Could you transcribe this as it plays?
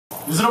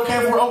Is it okay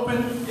if we're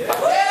open?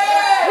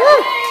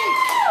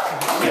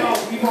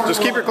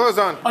 Just keep your clothes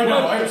on. I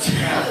know.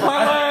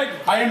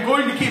 I am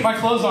going to keep my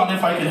clothes on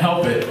if I can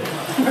help it.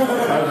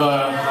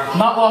 I've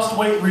not lost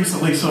weight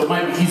recently, so it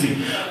might be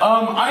easy.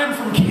 I am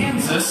from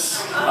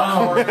Kansas. There's a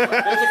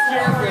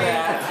cure for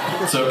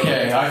that. It's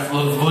okay. I've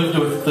lived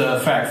with the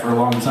fact for a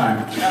long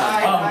time.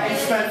 I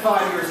spent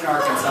 5 years in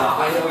Arkansas.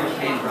 I know your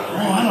pain, brother.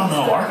 Oh, I don't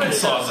know.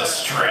 Arkansas is a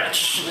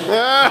stretch.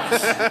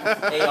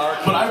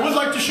 But I would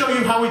like to show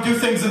you how we do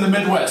things in the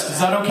Midwest. Is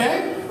that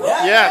okay?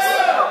 Yes.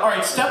 All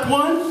right, step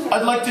one,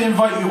 I'd like to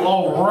invite you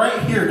all right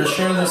here to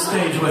share this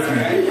stage with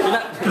me.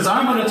 Because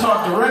I'm going to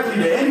talk directly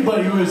to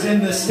anybody who is in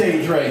this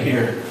stage right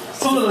here.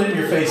 It's a little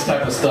in-your-face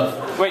type of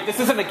stuff. Wait, this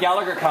isn't a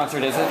Gallagher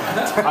concert, is it?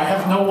 I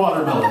have no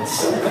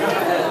watermelons.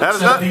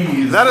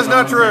 That is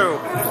not true.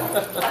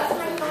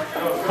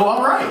 Well,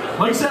 all right.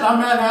 Like I said, I'm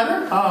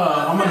MadHatter.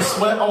 I'm going to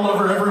sweat all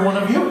over every one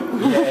of you.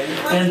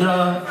 And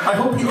I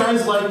hope you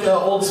guys like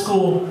old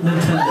school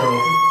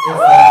Nintendo.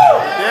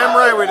 Damn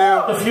right we do.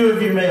 A few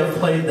of you may have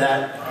played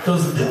that.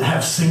 Those that didn't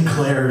have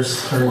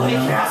Sinclairs or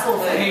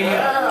Castlevania.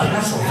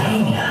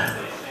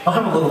 I'll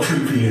have a little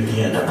treat for you at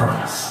the end, I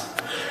promise.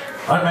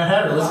 All right,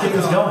 MadHatter, let's get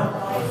this going.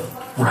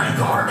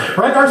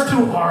 Rygar's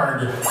too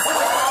hard.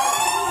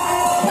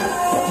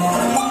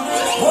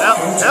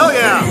 Hell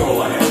yeah.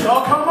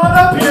 Y'all come on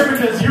up here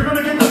because you're going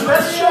to get the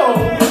best show.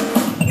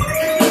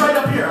 Right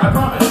up here, I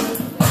promise.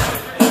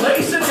 Let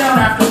you sit down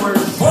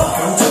afterwards.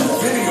 Welcome to the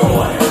video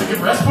life. We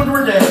can rest when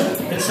we're dead,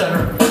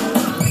 etc.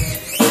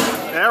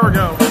 There we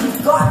go.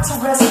 Got to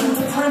rescue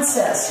the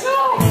princess.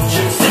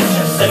 Chick 6,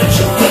 Chick 7,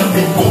 Chick 8,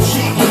 big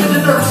bullshit. Give me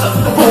the nerves up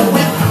to roll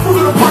with.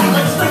 We're gonna party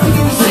like it's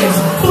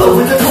 1986. Blow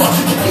in the torch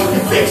and you keep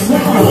it fixed.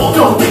 We all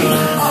don't be.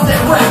 I'm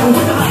that rapper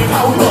with the high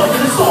power blood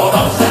and it's all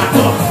about zap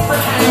up.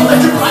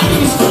 Electric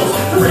lightning schools.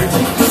 The red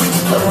tape is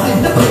exploding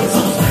in the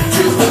pencils.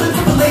 Choose for the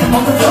lamb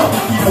on the go.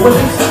 You know what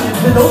they say,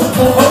 and those are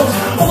full hoes.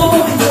 All the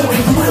morning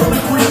boys will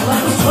be green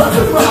like a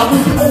slugger. Rob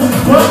was the only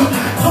buddy.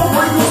 Don't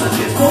worry, you'll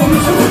see it's for you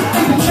too.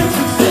 Maybe Chick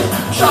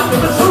 6, shot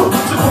with a zoo.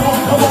 So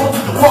come on,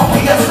 the walk,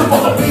 yes, the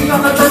ball, be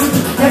on the journey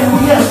to the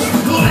NES.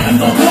 I'm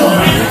the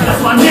one,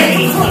 that's my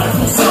name.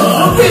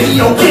 A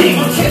video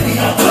game, can't be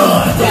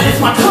outdone. That is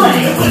my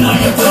claim. When I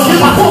am done, you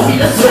might won't be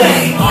the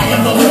same. I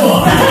am the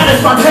one, that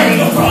is my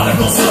name. A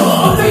prodigal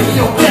son. A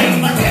video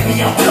game, I can't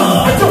be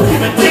outdone. I don't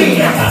give a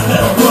damn. I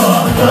better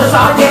run, because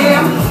I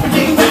am a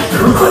game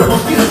master. Incredible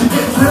skills to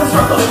get thrills,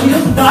 rock those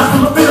skills, not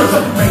full of bills.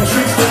 Like the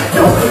Matrix,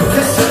 don't do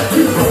this.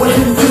 You go ahead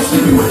and bitch,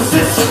 you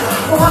insist.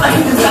 A lot of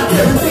haters out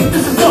there that think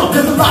this is dumb.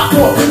 There's a lot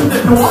more people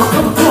that know I'm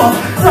coming from.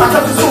 Rock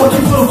up the sword,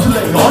 you flow to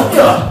lay on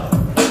ya.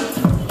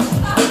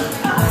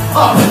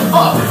 Up,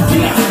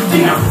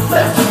 down,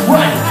 left,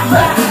 right,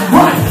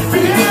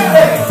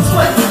 begin,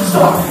 select,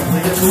 start.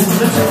 Like a tool,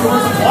 the temple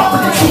is a walk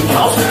with the cheek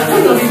house.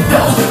 We don't need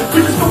bells,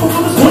 we just go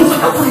for this ones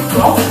like a freak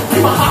girl.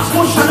 Keep my hot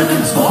score shining in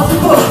the stars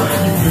of blood.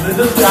 You feel the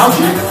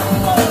nostalgia?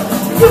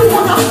 You're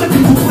one out the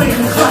people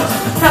playing the class.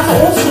 That's the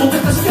old school,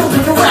 get the skills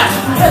in your rap.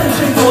 I had to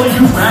change all of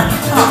you back to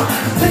top.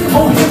 Take them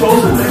home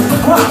heroes and live the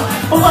crowd.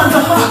 My lines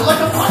are hot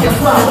like a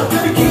fireflower.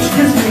 Dedication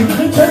gives me the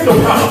Nintendo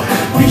power.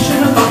 We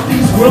should have thought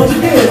these worlds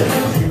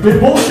again. Big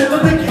bullshit,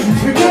 let the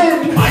games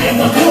begin. I am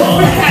the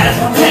one that has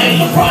my name.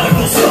 A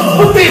prodigal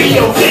son. A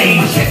video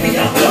game, can't be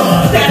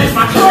outdone. That is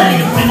my claim.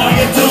 When I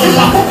am done,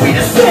 I won't be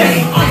the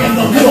same. I am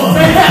the one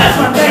that has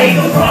my name.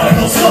 A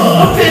prodigal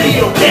son. A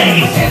video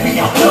game, can't be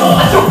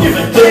outdone. I don't give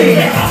a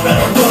damn. I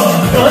better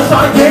run, cause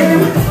I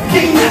am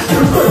game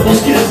master. Incredible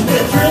skills and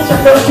get drills. I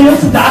got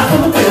skills and die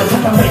for the bills.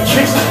 Like a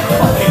Matrix,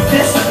 I'll take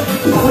this.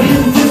 Go ahead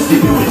and just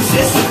if you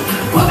insist.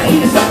 But the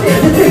haters out there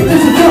that think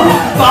this is dumb.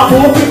 5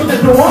 more people that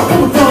know I'm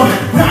coming from.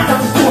 Knock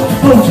out the store,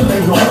 blow to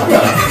lay on.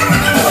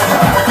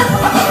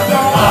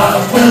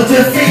 I will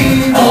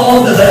defeat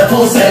all the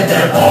levels and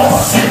their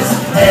bosses.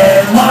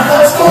 And my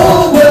high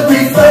school will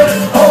reflect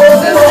all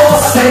the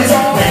losses.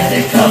 When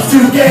it comes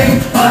to game,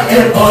 I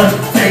am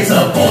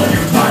unfaceable.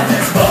 You might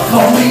as well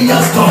call me a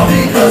star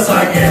because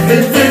I am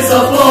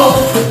invincible.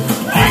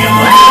 I am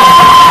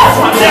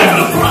my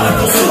name, a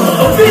prodigal son.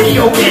 A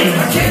video game,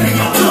 I can't be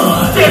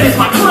outdone. That is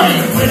my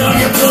claim. When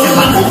I am done,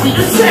 I won't be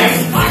the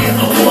same. I am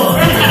the one,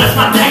 and that is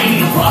my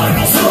name.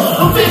 Prodigal son.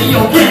 A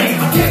video game,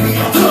 I can't be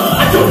outdone.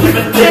 I don't give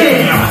a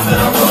damn. I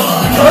better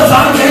run, cause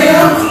I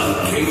am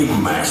Game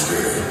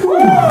Master.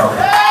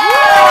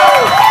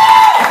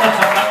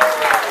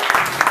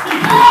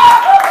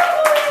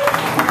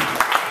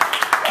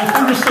 I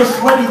think you're so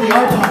sweaty the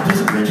iPod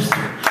doesn't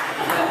register.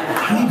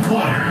 I need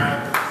water.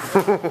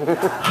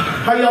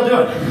 How y'all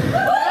doing?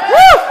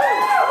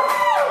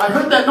 I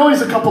heard that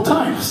noise a couple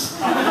times.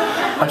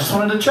 I just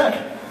wanted to check.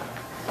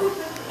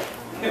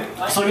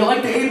 So you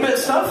like the 8-bit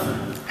stuff?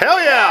 Hell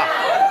yeah.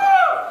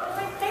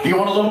 Do you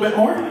want a little bit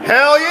more?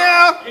 Hell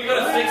yeah. You go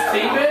to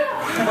 16-bit?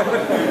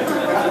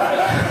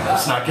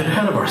 Let's not get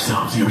ahead of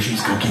ourselves,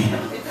 Yoshi's Cookie.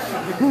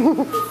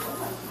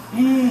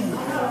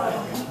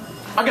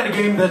 I got a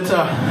game that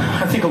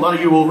I think a lot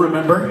of you will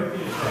remember.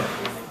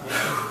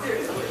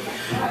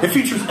 It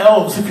features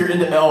elves if you're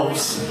into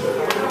elves.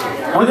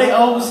 Were they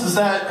elves? Is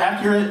that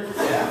accurate?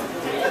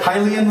 Yeah.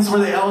 Hylians, were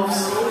they elves?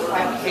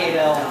 I hate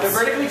elves. They're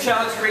vertically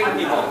challenged green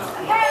people.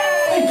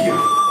 Thank you.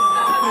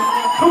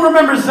 Who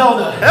remembers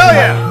Zelda? Hell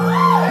yeah!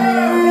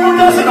 Who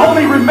doesn't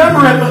only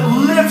remember it, but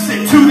lives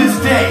it to this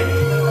day?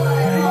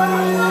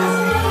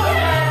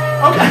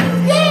 Okay.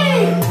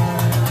 Yay!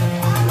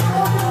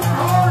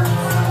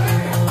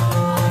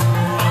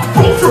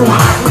 Roll through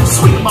high and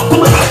sweet my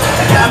bliss.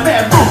 I got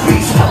mad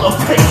rupees, hella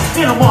pain,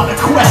 and I'm on a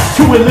quest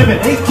to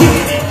eliminate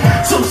candy.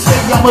 Some say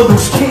I'm a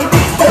loose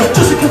candy,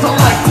 just because I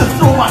like to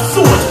throw my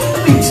swords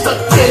and leave stuck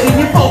dead in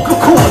your vocal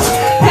cords.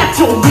 That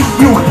don't mean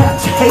you have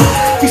to hate.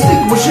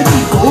 Distinguishing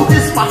evil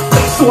is my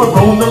face, so I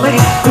roam the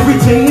land every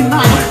day and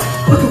night.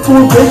 Looking for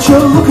adventure,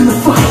 looking to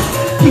fight.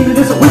 Demon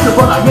is a wizard,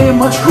 but I am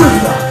much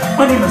greater.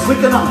 My name is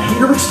Lincoln, I'm a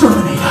hater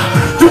exterminator.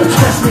 Don't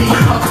test me,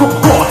 I'll come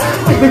on.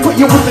 Make me put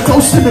you with the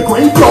ghost in the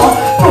graveyard.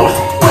 North,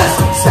 west,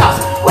 south,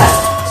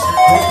 west.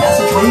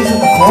 Passageways in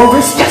the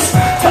forest, yes.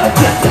 Gotta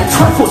get that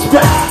Triforce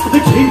back. But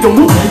the kingdom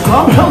will think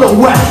I'm hella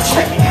whack.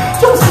 Check it,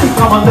 don't think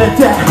I'ma let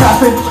that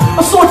happen.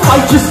 A sword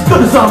fight just as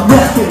good as I'm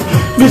rapping.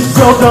 Miss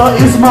Zelda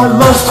is my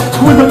lust.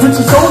 Twin the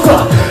Princess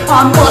Zelda,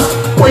 I must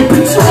wipe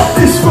and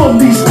softness from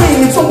these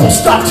hands.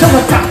 Almost stop till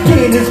I got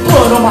Ganon's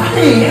blood on my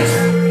hands.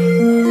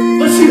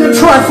 Let's see them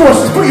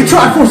Triforces. Put your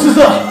Triforces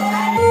up.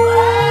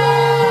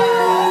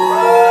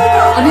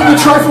 I need a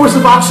Triforce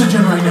of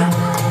oxygen right now.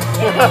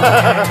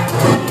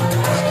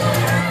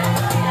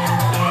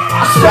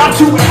 I stopped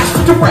to ask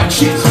for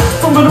directions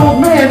from an old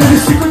man in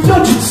his secret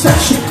dungeon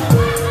section.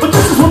 But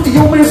this is what the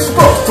old man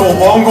spoke. So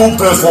long go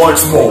piss like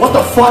smoke. What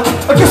the fuck?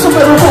 I guess I'm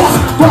better off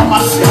by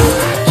myself.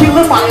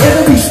 Killing my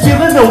enemies,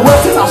 stealing their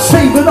weapon, I'm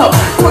saving up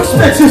for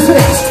expensive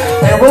things.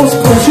 Arrows,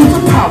 potions,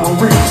 and power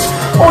rings.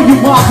 All you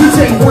mobs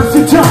ain't worth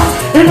a dime.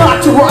 And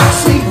not to rock,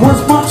 ain't worth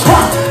my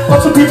time.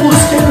 Lots of people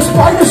are scared of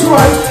spiders,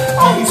 right?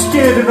 I ain't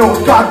scared of no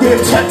goddamn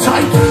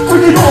Tektite.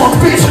 Bring it on,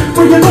 bitch,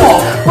 bring it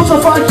on. Once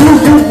I find you,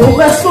 you won't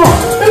last long.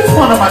 Make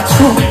fun of my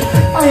tune.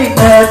 I ain't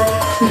mad.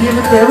 The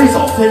healing berries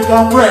all think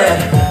I'm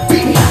red.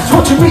 Beat me,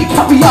 torture me,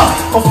 cut me up.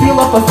 I'll feel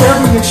up a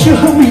fairy and she'll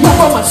hook me up.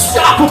 I'm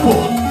unstoppable.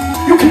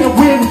 You can't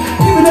win,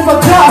 even if I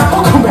die,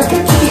 I'll come back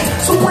again.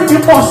 So bring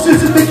your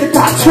monsters and make it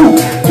die too.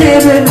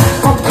 Ganon,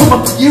 I'm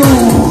coming for you.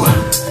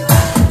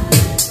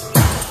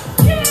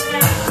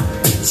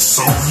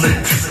 So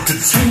Link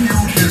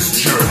continued his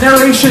journey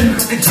Narration.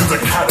 into the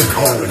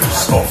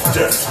catacombs of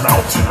Death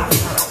Mountain,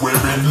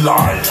 wherein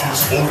lies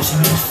his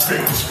ultimate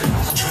fate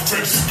to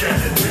face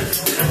Ganon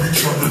and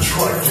return the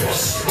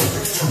Triforce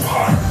to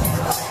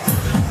Hyrule.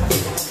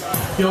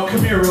 Yo,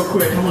 come here real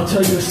quick. I'm gonna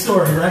tell you a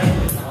story, right?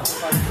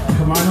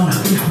 Come on.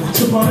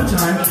 Once upon a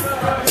time.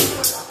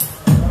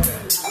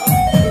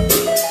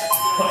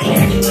 I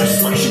had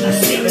isolation, I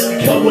stand and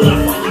I come when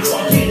I finally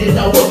fuck it and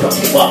I woke up,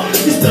 give up.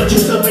 This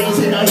dungeon's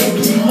amazing, I ain't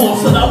getting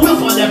lost, and I will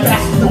find that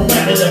bastard no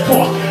matter the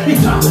cost. He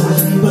talked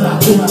with me, but I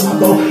pull out my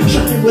bow,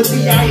 shining with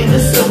the eye and the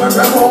silver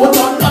arrow. With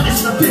my gun,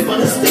 it's nothing but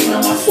a sting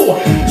on my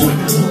sword.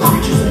 Swinging little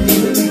creatures and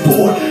leaving me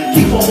bored.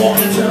 Keep on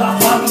walking till I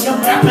find me a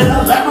map, and I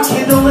light my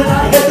candle and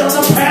I head down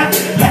the path.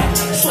 Hack,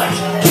 slash,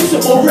 keep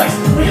some more rest.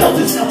 My health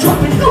is now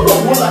dropping, how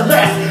long will I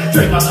last?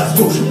 Drink my last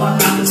potion, my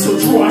mouth is so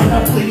dry, and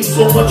I'm bleeding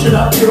so much and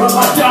I fear I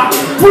might die.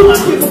 Will I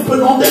give up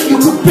and all that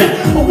you could bet?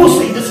 Or we'll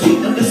save this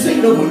kingdom, this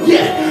ain't over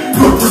yet.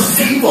 Good versus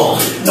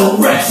evil, no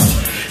rest.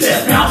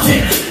 Death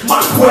Mountain, my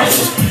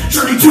quest.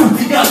 Journey to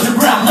the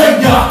underground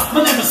layer.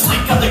 My name is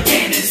Link, I'm the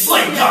Ganon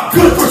Slayer.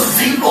 Good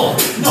versus evil,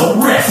 no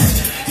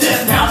rest.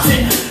 Death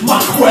Mountain, my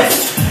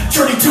quest.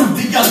 Journey to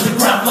the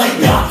underground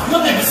layer.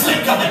 My name is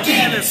Link, I'm the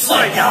Ganon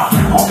Slayer.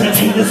 All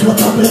containers with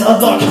a bit of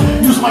luck.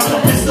 Use my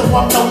compass so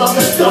I'm no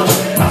longer stuck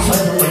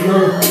outside the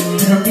layer.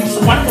 Enemy, so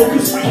I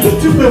focus my hate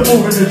to build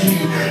more energy.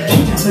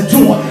 Kick down the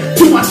door.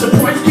 To my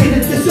surprise,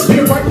 Ganon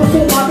disappeared right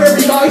before my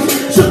very eyes.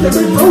 Stood there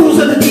and froze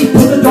in the deep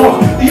of the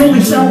dark. The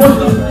only sound was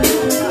the...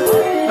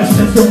 I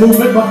sensed the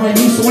movement behind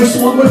me, so I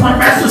swung with my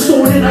master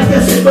sword, and I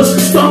guess it must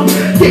have stung.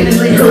 Ganon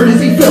lay hurt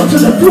as he fell to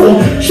the floor.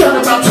 Shot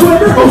about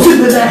 12 arrows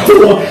into that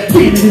whore.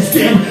 Ganon is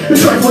dead, the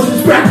Triforce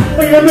is back.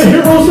 I am the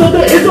hero,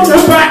 Zelda is on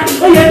her back.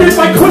 I ended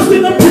my quest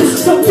in the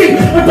pits so deep.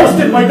 I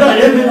busted my nut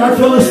and then I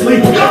fell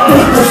asleep.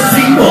 Good versus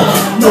evil,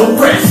 no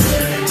rest.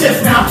 Death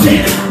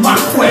Mountain, my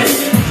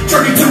quest.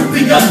 Journey to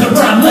the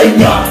underground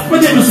layer. My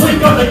name is Link,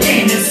 I'm the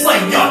Ganon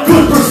Slayer.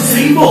 Good versus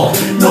evil,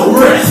 no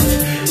rest.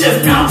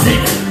 Death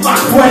Mountain, my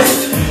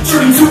quest.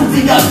 Journey to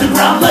the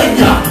underground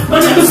layer. My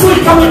name is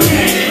Link, I'm the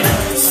Ganon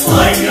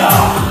Slayer.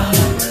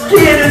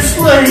 Ganon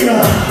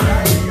Slayer.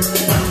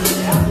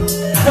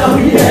 Hell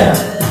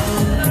yeah.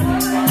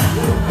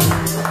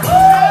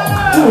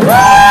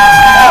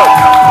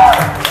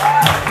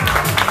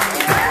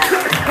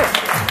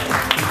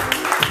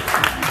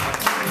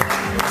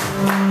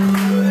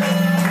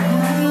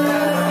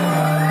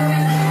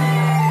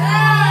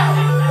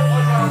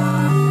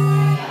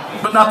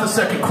 But not the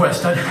second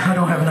quest. I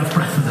don't have enough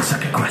breath for the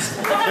second quest.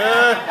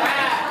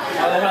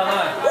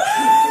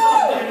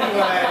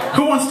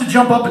 Who wants to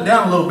jump up and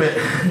down a little bit?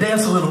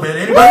 Dance a little bit?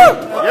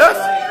 Anybody? Yes.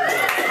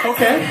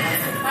 Okay.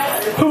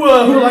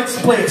 Who likes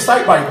to play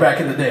Excite Bike back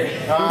in the day?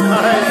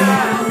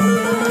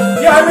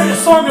 Yeah, I made a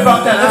song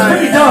about that. That's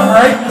pretty dumb,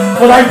 right?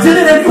 But I did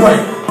it anyway.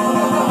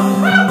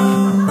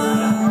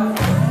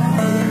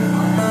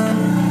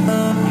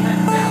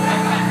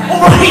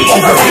 Overheat,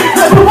 overheat,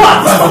 rev 'em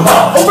up, rev 'em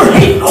up.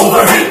 Overheat,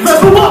 overheat,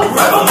 rev 'em up,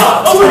 rev 'em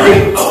up.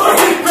 Overheat,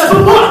 overheat, rev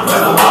 'em up,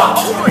 rev 'em up.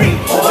 Overheat,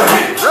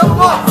 overheat, rev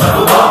 'em up, rev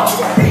 'em up.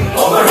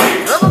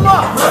 Overheat, rev 'em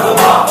up, rev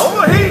 'em up.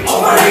 Overheat,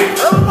 overheat,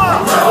 rev 'em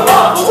up, rev 'em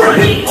up.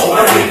 Overheat,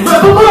 overheat,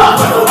 rev 'em up,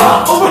 rev 'em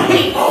up.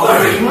 Overheat,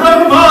 overheat,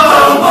 rev 'em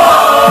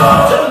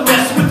up. Don't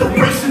mess with the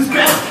racing's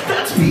best.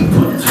 That's me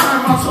putting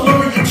time out all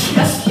over your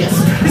chest. Yes,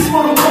 it's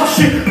motor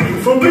shit.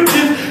 From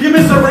bitches, you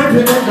miss a ramp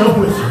and end up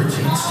with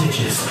 13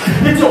 stitches.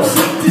 And don't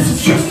say this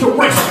is just a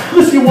race.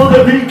 Listen, you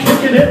wanna be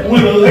kicking it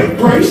with a leg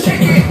brace.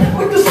 Take it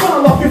with the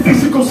smile off your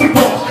physical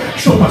support.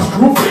 Show my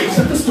screw face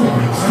at the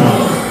story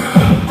store.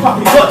 Pop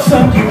your butt,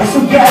 son, give me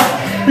some gas.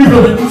 You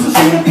really need to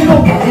see it, you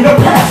don't need a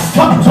pass.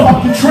 Stop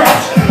talking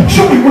trash.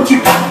 Show me what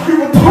you got.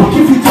 You're a punk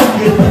if you don't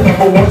get the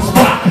number one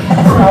spot.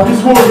 Crowd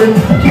is roaring,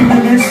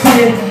 keeping it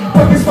steady.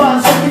 Buckets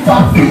flying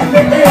 75 feet in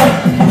the air.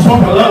 You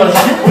talk a lot of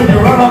shit when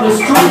you're out on the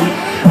street.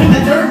 In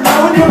the dirt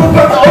now and you're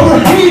about to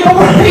overheat,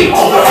 overheat,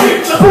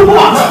 overheat. Level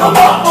 1, level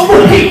 1,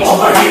 overheat,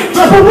 overheat.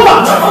 Level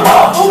 1, level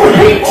 1,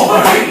 overheat,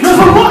 overheat.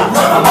 Level 1,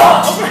 level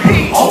 1,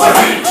 overheat,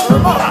 overheat.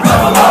 Level 1,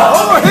 level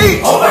 1,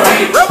 overheat,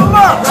 overheat. Level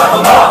 1,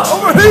 level 1,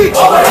 overheat,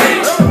 overheat.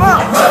 Level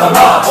 1, level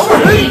 1,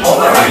 overheat,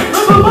 overheat.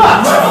 Level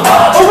 1, level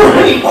 1,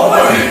 overheat,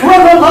 overheat.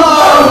 Level 1.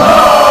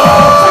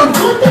 Hey,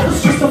 good, that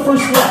was just the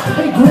first lap.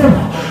 Hey,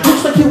 Grandma,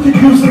 looks like you could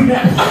use a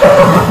nap.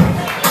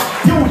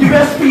 Yo, you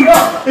best speed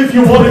up if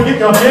you want to get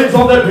your hands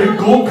on that big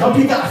gold cup.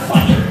 You gotta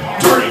fight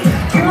dirty.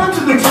 Turn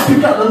to the top,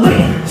 you gotta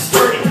lay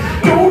sturdy.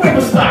 Don't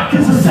ever stop,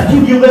 cause the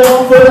second you let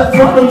off of that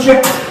throttle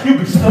check, you'll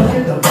be stuck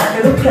in the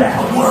back of the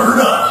cab. Word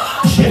up,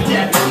 shift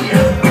that gear,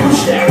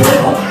 push that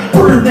pedal,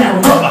 burn that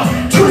rubber,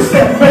 twist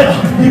that metal.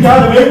 You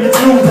gotta make it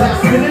through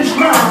that finish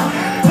line.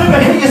 Let me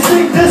hear you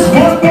sing this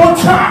one more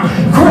time.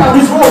 Crowd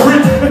is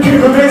roaring, the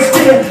cameraman's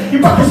scared. You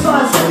about to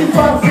sign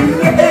 75 feet in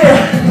the air.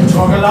 You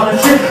talk a lot of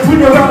shit when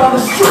you're out on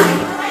the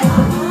street.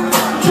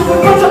 You're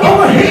about to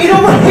overheat,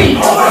 overheat,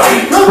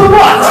 overheat. Rev 'em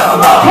up, rev 'em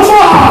up. Come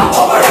on,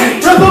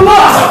 overheat, rev 'em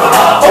up, rev 'em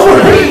up.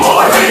 Overheat,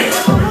 overheat,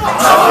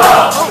 rev 'em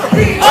up,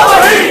 overheat,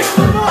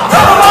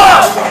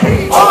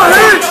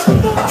 overheat,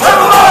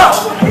 rev 'em up, overheat, rev 'em up,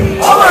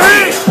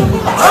 overheat,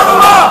 rev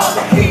 'em up,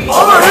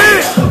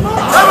 overheat,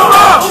 rev 'em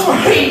up,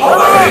 overheat,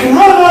 overheat, rev 'em up.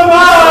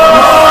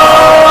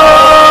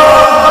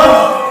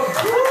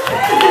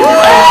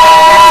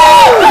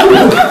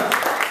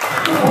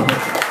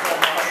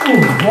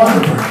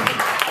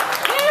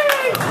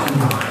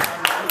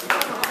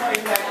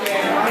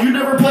 You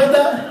never played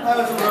that? That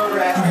was a road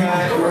rash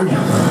guy.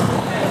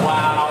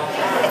 Wow.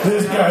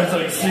 This guy's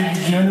like Sega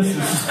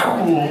Genesis is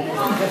cool.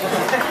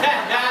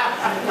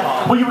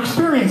 Well, you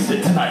experienced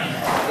it tonight.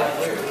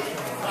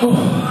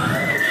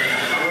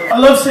 I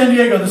love San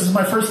Diego. This is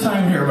my first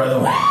time here, by the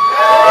way.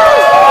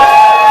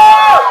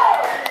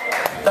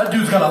 That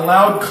dude's got a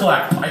loud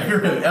clap. I hear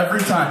him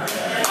every time.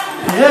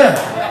 Yeah.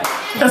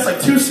 That's like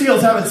two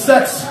seals having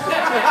sex.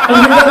 Can you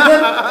hear that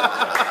again?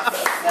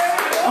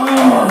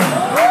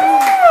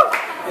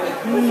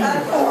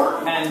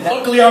 And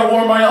Luckily, I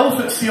wore my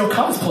elephant seal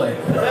cosplay.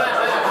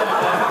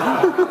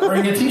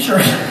 Wearing a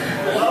t-shirt.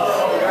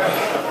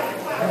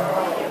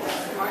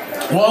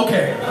 Well,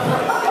 okay.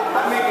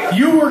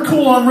 You were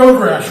cool on Road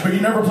Rash, but you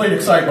never played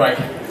Excite Bike.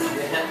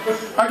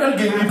 I got a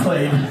game you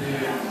played.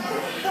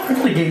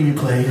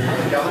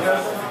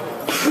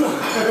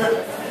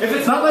 If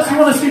it's not unless you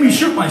want to see me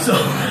shoot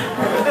myself.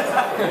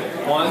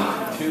 1,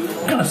 2.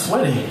 I'm kind of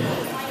sweaty.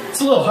 It's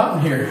a little hot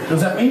in here.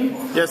 Does that mean?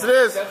 Yes, it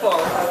is.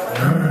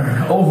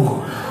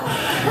 Oh,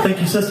 thank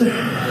you, sister.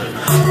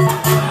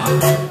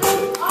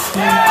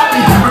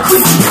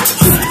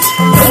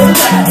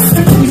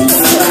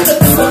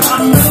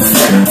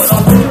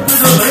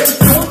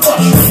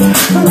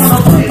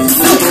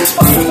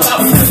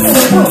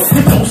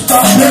 Don't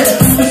stop there.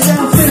 The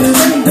sound says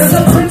there's a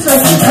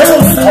princess in hell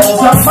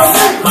calls out my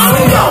name.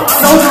 Mario.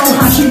 Don't know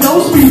how she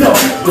knows me though.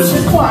 But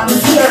she's quiet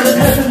and clear and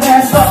has an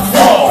ass up.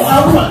 Oh, I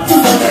run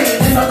through the lane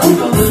and I cook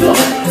on the door.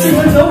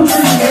 Even though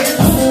dream ain't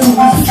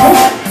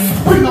choke.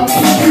 Bring on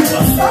computer. I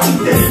ain't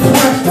dead to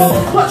rest.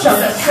 Clutch out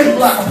that fake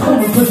like I'm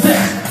coming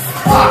possessed.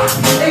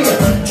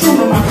 True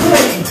to my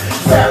claim.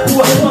 Fat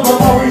boy Plumber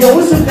Mario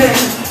is a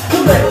name.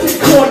 Collected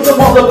coins,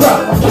 I'm all about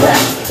my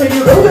cash. And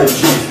you know that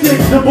chick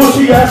sticks the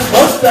bushy ass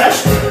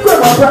mustache.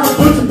 Grab my brown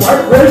boots and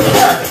white red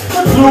cap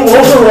and blue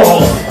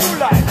overalls.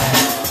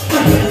 My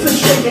hands are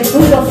shaking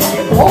through the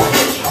fucking ball.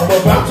 I'm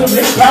about to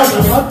make out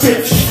with my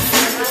bitch.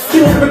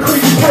 Feeling the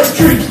crazy pipe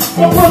dreams.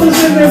 My brother's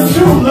in them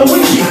too,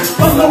 Luigi.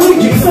 I'm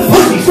Luigi's a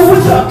pussy, so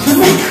it's up to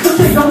me to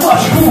think how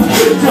much who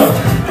kicked up.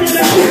 And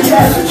that kick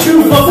ass and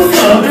chew up the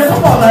gun, and I'm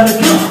all out of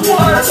gun.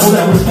 Oh,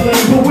 that was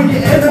lame, but when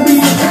your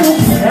enemy is real,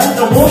 you have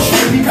no more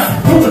shit. You got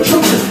full of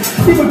troopers,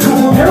 even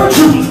cool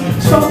paratroopers.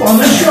 Stomp on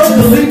the show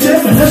to lead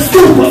them in the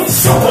scuba.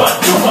 So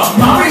what? Come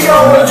on,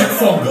 Mario, Magic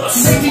Fungus.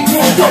 Maybe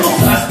more double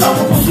fast,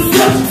 double to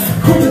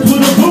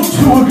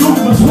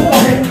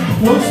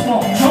One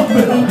small jump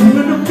and I'm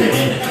in the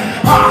bed.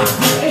 I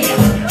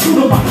am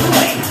true to my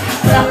flame.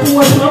 Bad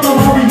boy, I'm a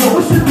Mario,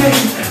 what's the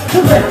name?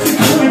 Collecting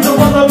coins, I'm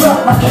all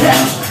about my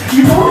cash.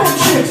 You know that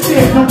chick's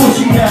dead, no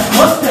bushy ass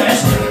mustache.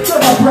 Got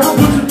my brown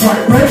boots and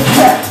bright red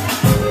cat.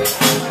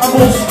 I'm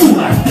old school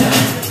like that.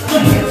 My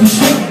hands are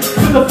shaking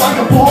to the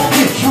fireball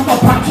bitch. I'm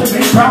about to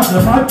make rounds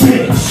of my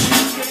bitch.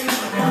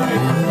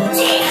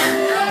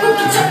 Yeah, who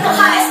can jump the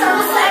highest on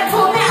the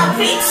flagpole now,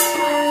 bitch?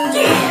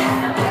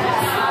 Yeah.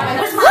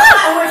 Where's my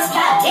fireworks,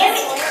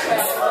 goddammit?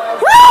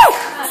 Woo!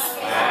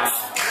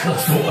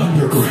 Let's go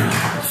underground.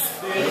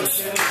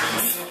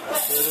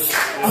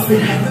 I've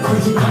been having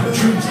crazy kind of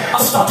dreams.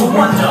 I'll start to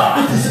wonder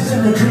if this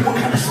isn't a dream. What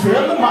kind of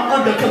spell am I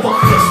under? Cause I'm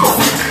pissed off.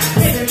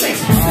 And it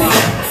makes me think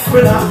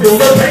when I feel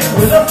the pain,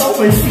 when I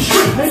always be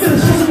straight. Maybe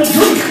this isn't a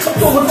dream. I'm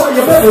going for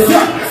you better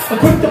die. I'm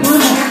quick to burn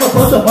on the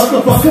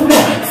motherfucking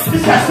one.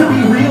 This has to be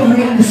real,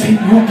 man. This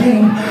ain't no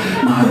game.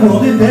 My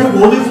world and their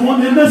world is one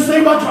and the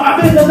same. I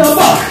drive into the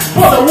mud.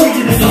 Brother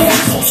waiting to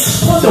cancel.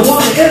 Wonder why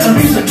the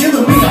enemies are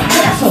giving me a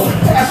hassle.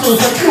 Assholes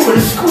like you with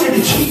a squid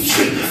and cheat.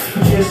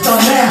 Can't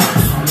stop now.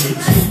 I'm in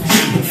too deep.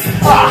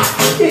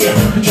 Yeah,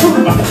 true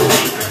to my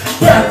point.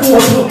 Bad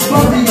boy, look,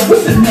 Mario,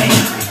 what's the name?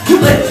 You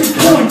let two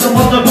coins, I'm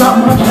all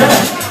about my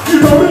cash.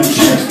 You know them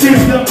chicks dig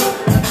them.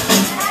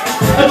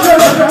 I try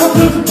to bounce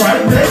to the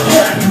bright red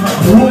cat.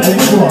 Do it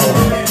overall.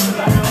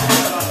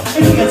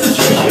 And he gets a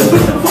chicken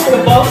with the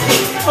fireball.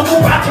 I'm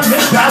about to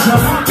make guys on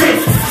my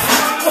bitch.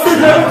 I've been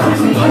having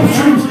crazy pipe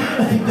dreams.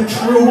 I think they're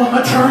true. I'm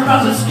a turn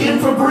out of skin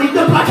from green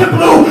to black and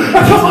blue. I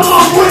come a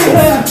long way.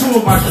 I have two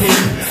of my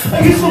kids. I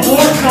guess the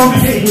Lord told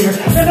me to get here,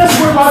 and that's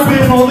where I've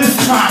been all this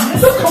time.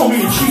 And don't call me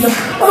a cheater.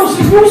 I don't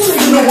see you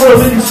saving the world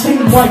in these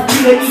stained white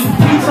feet. Eating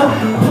pizza,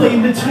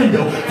 playing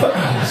Nintendo for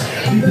hours.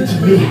 Leave it to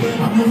me.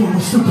 I'm the one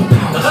with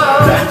superpowers.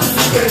 Back to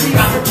the baby,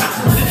 I can pass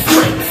it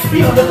straight.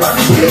 Beyond the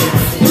burning pit.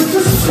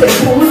 Princess is safe,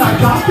 but when I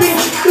got me,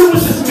 it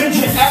was this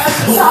midget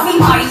asshole. Sorry,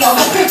 Mario,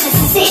 the princess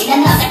is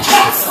in another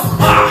castle.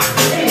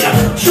 Yeah,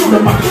 shoot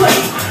on my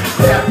plate.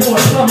 Bad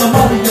boy, I'm a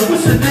Mario,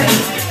 what's the name?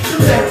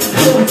 That's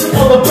it's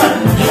all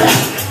about my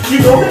cat. You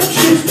know that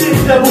chick's dick,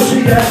 that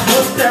bushy ass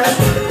mustache.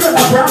 Got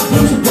my brown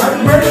boots and bright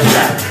red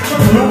cat.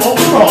 I'm blue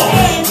overall.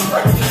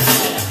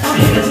 My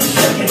hands are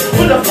shaking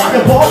with a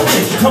fireball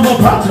bitch. I'm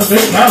about to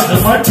make rounds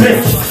of my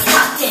bitch.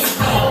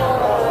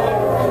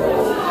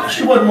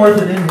 She wasn't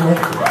worth it anyway.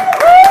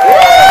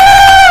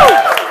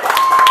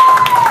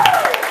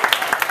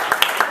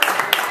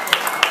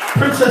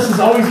 Princesses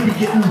always be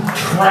getting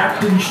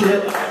trapped and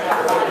shit.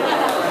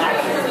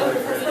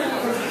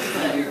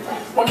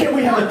 Why can't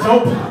we have a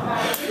dope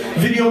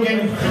video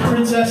game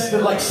princess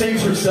that like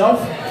saves herself?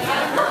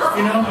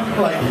 You know,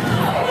 like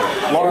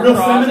a real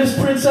feminist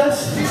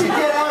princess?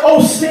 Oh,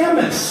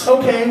 Samus.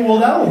 Okay, well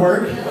that'll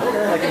work.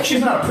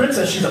 She's not a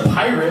princess, she's a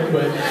pirate,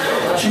 but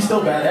she's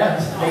still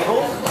badass.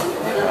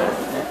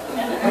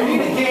 We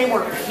need a game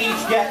where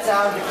Peach gets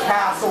out of the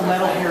castle,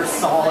 Metal Gear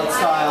Solid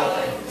style,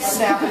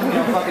 snapping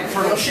the fucking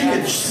turtle. She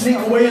could sneak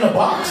away in a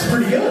box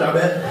pretty good, I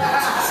bet.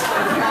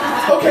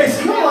 Okay,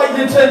 so you don't like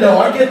Nintendo,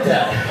 I get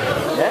that.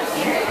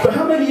 But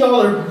how many of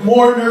y'all are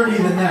more nerdy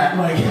than that?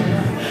 Like,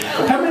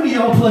 how many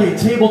of y'all play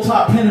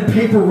tabletop pen and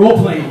paper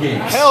role-playing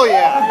games? Hell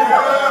yeah.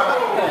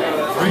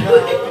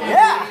 Really?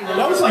 Yeah.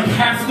 That was like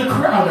half the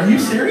crowd. Are you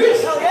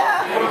serious? Hell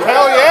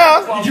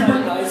yeah. Did you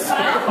bring...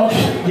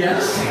 Okay,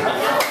 yes.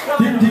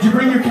 Did you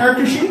bring your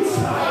character sheets?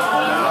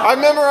 I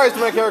memorized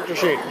my character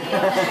sheet.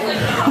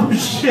 Oh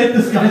shit,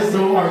 this guy's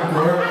so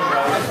hardcore. I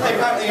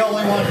think I'm the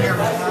only one here.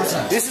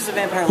 This is a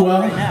vampire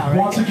Well, right now, right?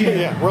 once again,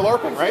 Yeah, we're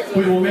LARPing, right?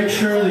 we will make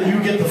sure that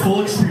you get the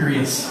full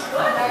experience.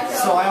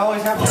 So I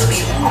always have to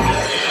speak.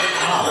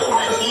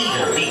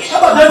 How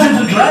about Dungeons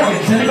and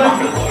Dragons?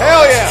 Anybody?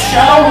 Hell yeah.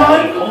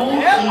 Shadowrun?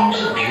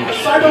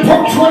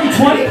 Cyberpunk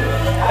 2020?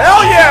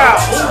 Hell yeah.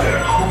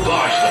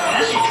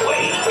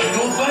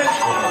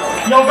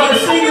 Y'all gotta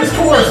sing this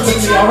chorus with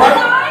me, alright?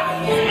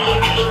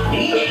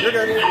 You're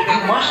good.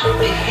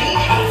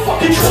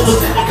 Fucking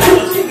trollers and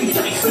killers, give me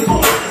dice and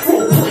more.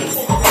 Roleplay,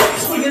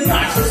 swinging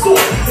knives and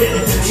swords. And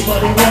if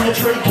anybody wanna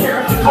trade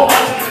character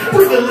cards,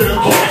 bring a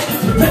little cash,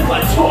 cause you been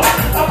like toy.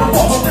 I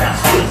revolve around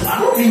skills, I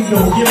don't need no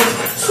gimmick.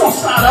 Strong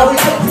style, I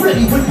wake up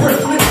ready with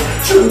breathless.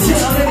 Shoot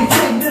down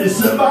anything that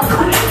is about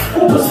credit.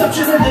 Full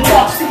perception in the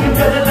dark, seeing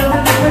better than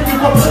when you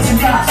are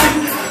playing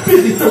Yahtzee.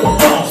 Busy throwing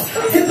balls,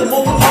 hit the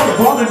multi-power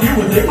bomb and you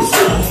with every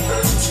skill.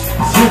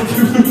 Zip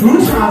through the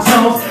blue time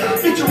zones,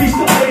 victory's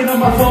still playing on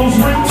my phone's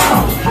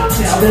ringtone.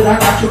 Now that I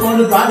got your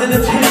undivided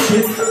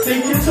attention,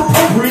 think it's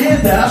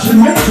appropriate that I should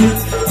mention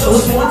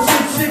those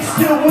 166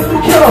 still with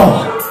the kill.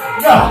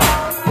 Yo,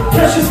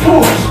 precious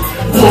course.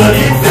 What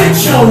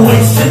adventure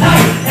waits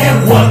tonight?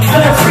 And what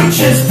kind of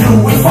creatures do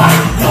we fight?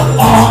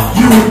 Now, are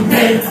you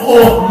men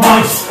or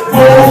mice?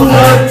 Roll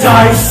the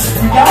dice.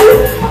 You got it?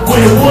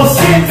 Werewolves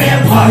and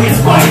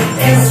vampires bite,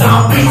 and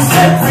zombies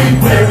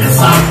everywhere in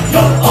sight.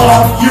 Now,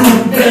 are you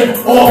men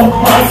or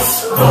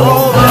mice?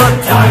 Roll the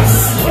dice.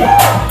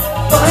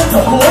 Find the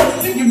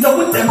whore, do you know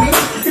what that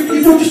means? If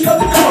you do, just cut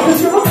the cord,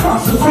 cause you're a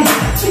constant freak.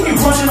 See you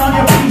running on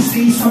your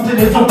PC, something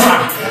that don't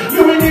lie.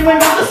 You ain't even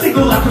got a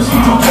single life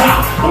procedure job.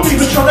 Don't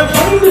even try to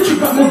claim that you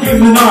got more game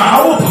than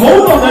I will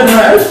hold on that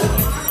ass.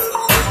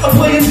 I'm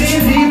playing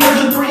D&D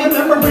version 3 in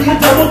memory, a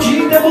double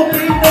G, double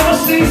B, double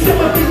C,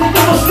 sympathy,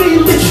 double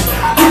C, liches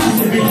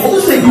and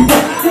behold, say you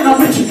want, and I'm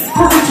itching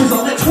for riches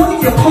on that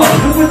 20-year plug,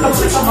 and with the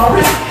flicks on my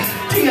wrist,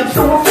 DM's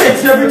throwing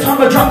fits every time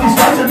I drop these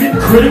guys, I'm getting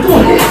critical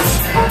hits.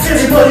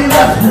 Anybody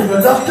left with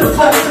enough to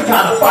flex, I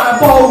got a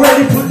fireball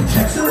ready, putting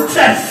text in the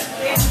test.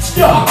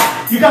 Yo,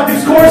 you got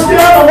these chorus down?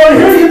 I want to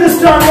hear you this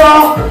time,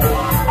 Rob.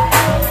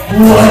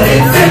 What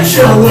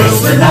adventure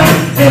waits the night,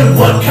 and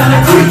what kind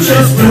of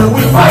creatures do we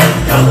fight?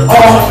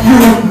 Are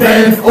you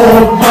men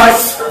or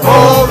mice?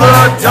 Roll the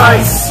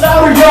dice.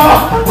 Louder,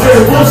 y'all.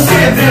 Werewolves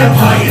and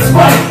vampires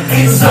bite,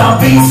 and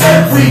zombies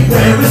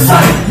everywhere in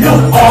sight. Yo,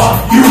 are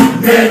you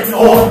men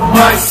or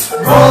mice?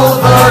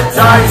 Roll the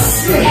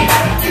dice. Yeah.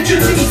 Get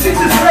your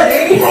D6s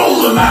ready.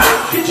 Roll them out.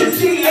 Get your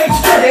D8s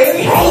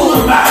ready. Roll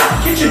them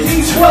out. Get your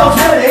D12s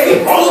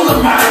ready. Roll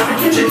them out.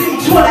 Get your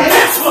D20s.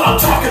 That's what I'm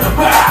talking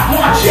about.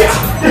 Watch it.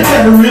 The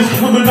hammer is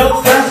coming up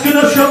fast.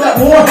 Gonna shove that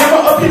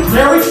warhammer up your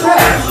cleric's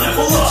ass.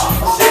 Level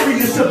up.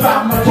 Serious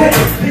about my game.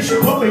 They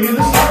should put me in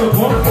the cycle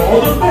one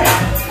for the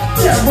fame.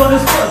 Yeah, run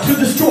his blood to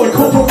destroy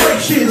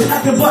corporations,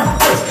 hacking black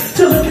holes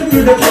to the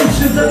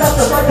communications. I got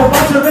the right to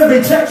bunch of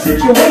every tech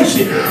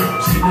situation.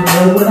 See to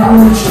know when I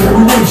reach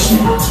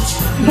termination.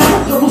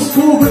 I'm double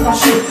school with my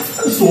shit.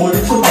 I'm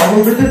sorting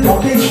tomorrow in the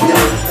dark age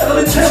field. Got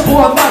a temple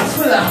on lights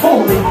for that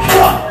holy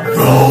cup.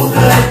 Roll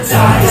the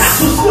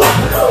dice.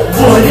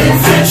 What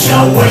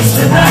adventure waits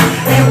the night,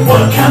 and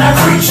what kind of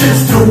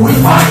creatures do we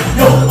fight?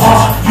 Yo,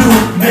 are you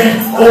men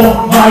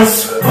or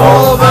mice?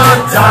 Roll the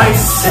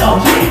dice. Tell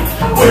me.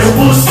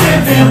 Werewolves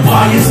and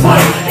vampires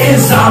bite, and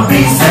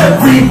zombies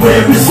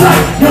everywhere in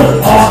sight. Yo,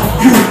 are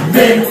you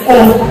men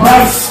or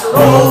mice?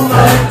 Roll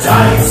the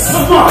dice.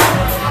 Come on.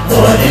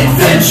 What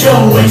adventure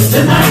waits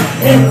tonight,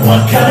 and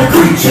what kind of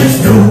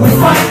creatures do we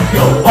fight?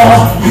 Yo,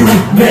 are you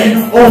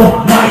men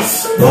or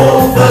mice?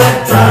 Roll the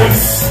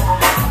dice.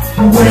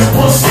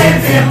 Werewolves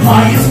and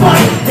vampires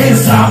bite, and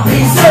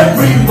zombies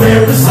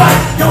everywhere in sight.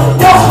 Yo,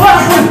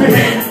 are you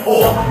men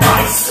or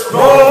mice?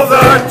 Roll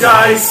the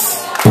dice.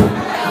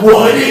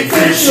 What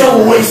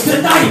adventure waits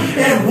tonight,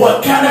 and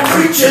what kind of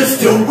creatures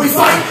do we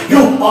fight?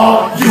 Yo,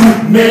 are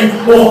you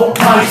men or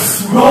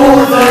mice?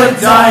 Roll the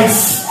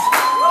dice.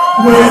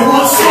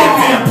 Werewolves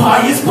and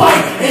vampires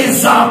bite, and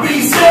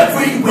zombies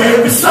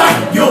everywhere in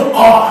sight. Yo,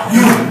 are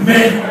you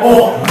men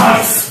or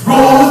mice?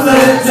 Roll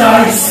the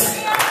dice.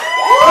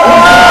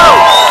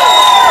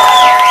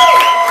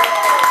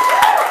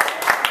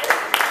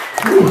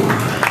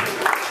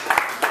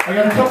 I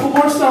got a couple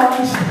more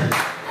songs,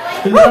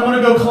 and then I'm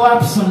gonna go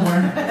collapse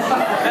somewhere.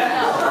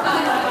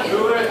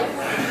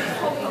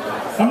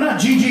 I'm not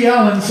Gigi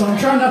Allen, so I'm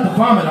trying not to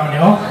vomit on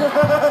y'all.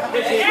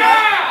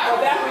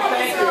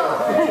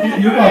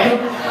 You're welcome.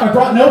 I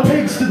brought no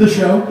pigs to the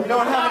show. You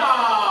don't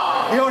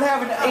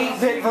have an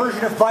 8-bit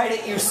version of Bite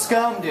It, You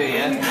Scum, do you?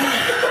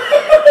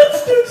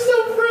 This dude's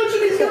so French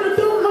and he's got a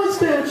dumb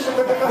mustache.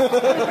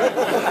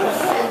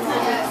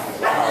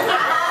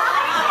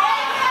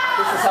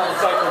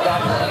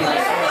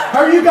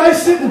 How are you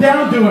guys sitting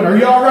down doing? Are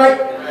you alright?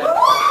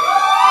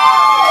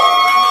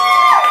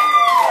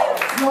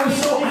 You are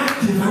so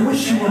active. I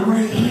wish you were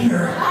right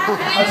here.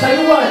 I'll tell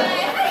you what.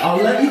 I'll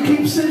let you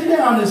keep sitting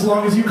down as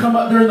long as you come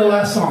up during the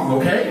last song,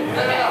 okay?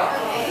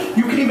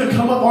 You can even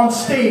come up on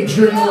stage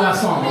during the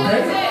last song,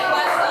 okay?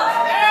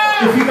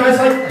 If you guys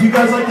like, do you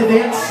guys like to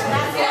dance?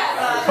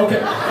 Okay.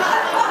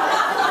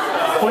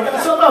 Well, I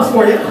got something else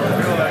for you.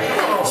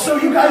 So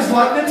you guys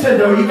like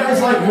Nintendo, you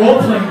guys like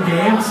role-playing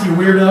games, you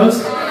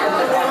weirdos.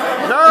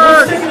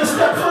 Let's take it a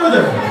step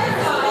further.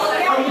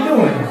 How you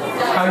doing?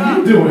 How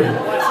you doing?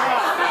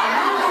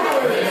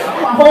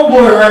 My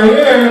homeboy right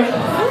here.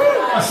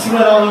 I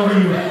sweat all over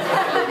you.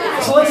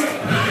 So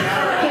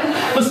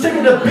let's take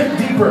it a bit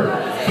deeper.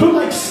 Who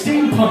likes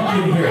steampunk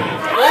in here?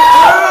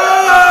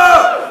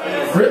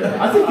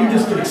 I think you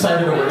just get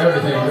excited over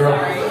everything, girl.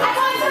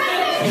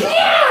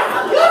 Yeah! I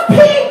love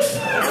pigs!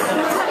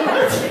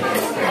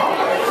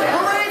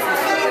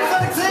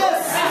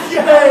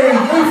 Yay!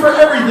 Yay for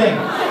everything!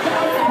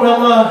 Well,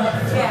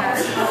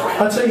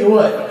 I'll tell you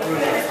what.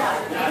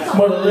 I'm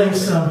gonna lay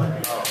some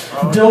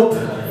dope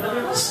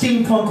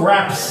steampunk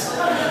raps.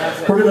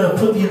 We're gonna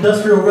put the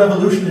Industrial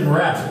Revolution in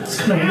rap. It's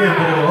kind of weird,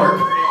 but it'll work.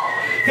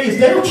 Hey, is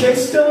Daniel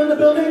Chase still in the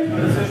building?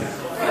 Is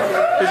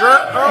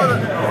that?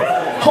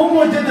 Oh,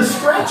 Homeboy did the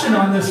scratching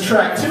on this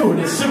track too, and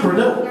it's super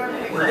dope.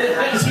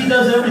 Because he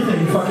does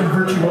everything, fucking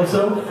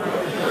virtuoso.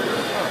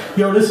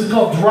 Yo, this is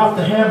called Drop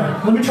the Hammer.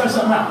 Let me try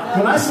something out.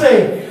 When I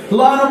say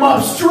line them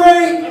up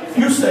straight,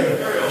 you say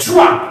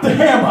drop the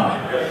hammer.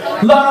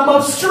 Line them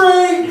up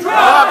straight.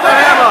 drop the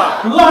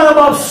hammer! Line them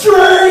up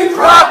straight.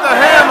 Drop the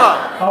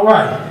hammer! All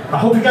right. I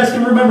hope you guys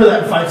can remember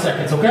that in 5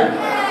 seconds, okay?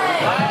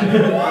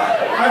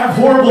 I have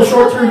horrible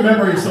short-term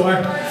memory, so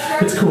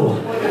it's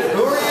cool.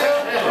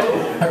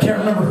 I can't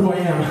remember who I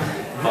am.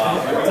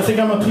 I think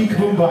I'm a peak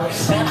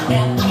boombox.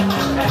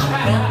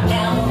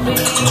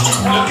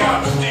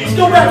 Let's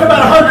go back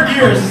about 100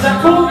 years. Is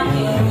that cool?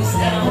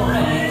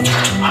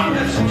 I'm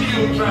the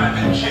steel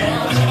driving chick.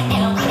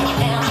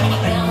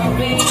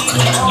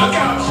 Look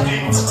out,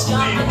 Steve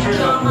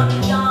Drill.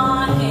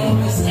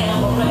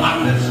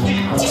 I'm the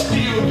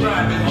steel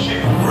driving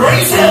chick.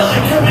 Raise hell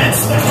and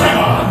commence the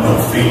clamor. No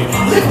fear,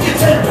 lift your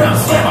 10-pound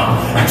slammer.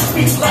 Action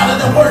speaks louder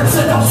than words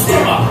and don't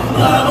stammer.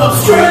 Line 'em up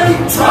straight,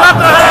 drop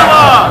the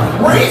hammer.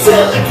 Raise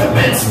hell and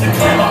commence the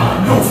clamor.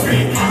 No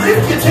fear,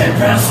 lift your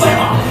 10-pound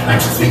slammer.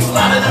 Action speaks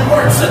louder than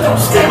words and don't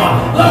stammer.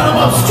 Line 'em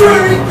up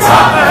straight,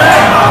 drop the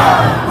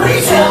hammer.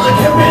 Raise hell and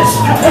commence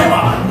the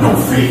clamor. No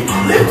fear,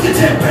 lift your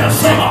 10-pound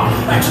slammer.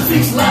 Action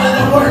speaks louder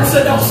than words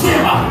and don't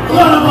stammer.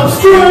 Line 'em up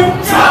straight,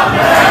 drop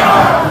the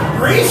hammer.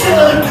 Raise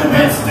hell and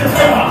commence the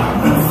clamor.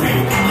 No fear,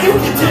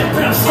 lift your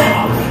 10-pound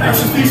slammer.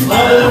 Action speaks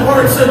louder than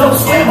words and don't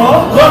stammer.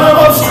 Line 'em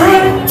up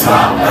straight,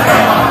 drop the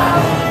hammer.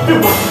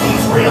 Been working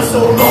these rails so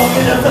long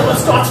and the fella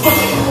starts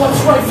forgetting what's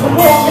right from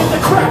wrong. And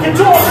the crack of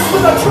dawn is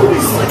when I truly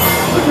sleep.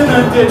 Looking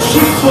at dead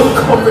sheets full of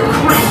corporate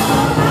creep.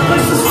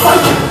 Places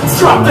like it,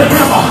 drop the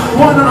hammer.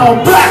 Run it all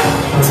back,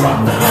 drop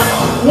the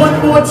hammer. One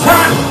more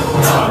time,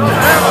 drop the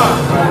hammer.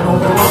 I know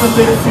there wasn't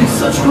there to be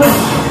such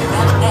grace.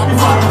 If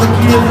I ever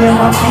give them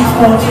my teeth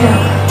on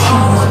down, she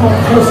was one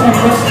person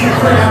rusty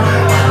crap.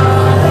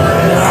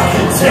 That I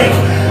can take,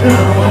 and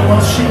the only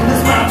one shit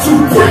is not to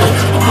break.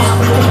 I'm just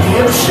gonna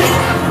give a shit.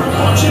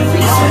 Watching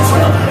feet since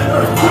hell,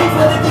 earthquake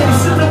when the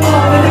daddy's in the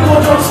wall and they go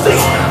down the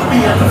stakes. Be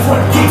at the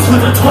front gates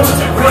with the torches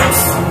and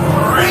grace.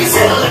 Raise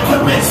hell and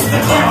commence the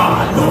clamor.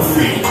 No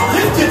fear,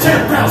 lift your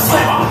 10-pound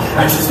slammer.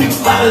 Action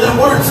speaks louder than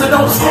words and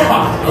don't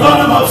stammer.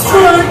 Line 'em up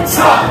straight,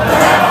 drop the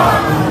hammer.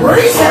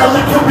 Raise hell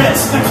and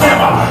commence the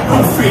clamor. No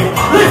fear,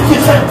 lift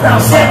your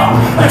 10-pound slammer.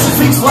 Action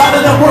speaks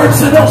louder than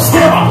words and don't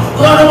stammer.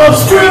 Line 'em up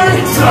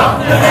straight, drop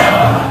the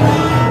hammer.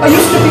 I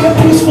used to be a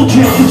peaceful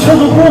gent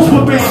until the rules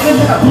were banned and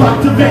then I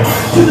blocked the vent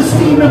to the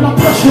steam in my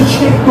pressure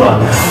chamber.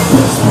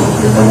 Put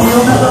smoke in the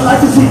wheel, now the life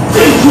is in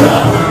danger.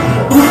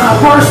 When I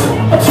burst,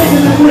 I'm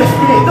taking it with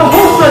me. The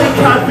whole bloody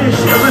convict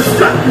share is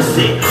starting to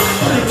see.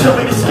 They tell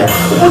me to skip.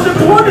 I wasn't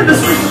born in the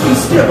street to be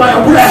scared by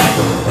a rat.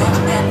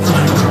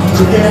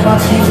 Yeah, my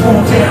teeth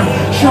won't down.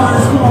 Sean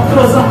is gone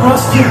cause I'm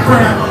rusty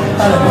brown.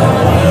 I don't know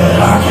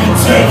what I can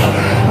take.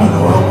 I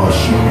know the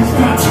machine is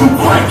not too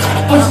bright.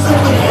 I'm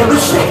still in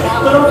every shake,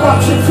 but I'm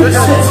watching feet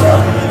since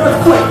hell.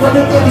 Earthquake when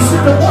the daddy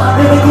sip the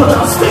wine and they go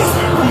down sticks.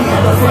 We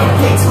at the front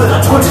gates with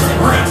our torches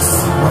and rings.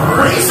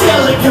 Raise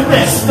hell and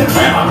commence the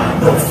clamor.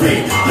 No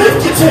fear,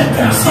 lift your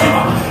 10-pound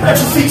slammer.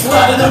 Action speaks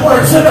louder than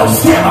words and no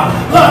stammer.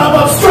 Line 'em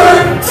up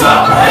straight,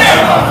 drop the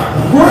hammer.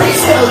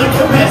 Raise hell and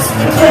commence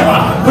the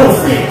clamor. No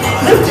fear,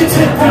 lift your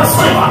 10-pound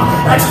slammer.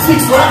 Action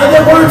speaks louder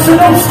than words and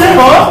no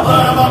stammer.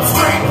 Line 'em up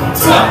straight,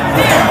 drop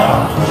the hammer.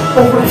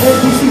 Overhead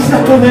we see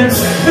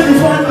settlements, and they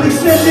finally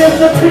send in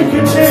the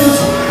Pinkertons.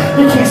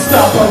 They can't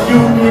stop our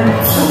union.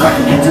 We're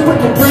cracking into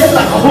with the bread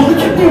like a holy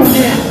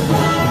communion.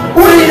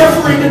 We ain't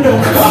afraid of no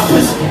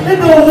coppers, and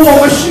no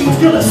war machine's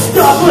gonna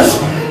stop us.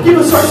 Give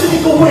us our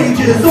typical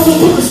wages, or we'll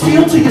put the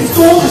steel to your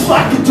skull just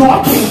like the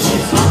Dark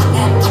Ages.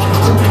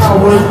 The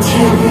power of the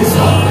king is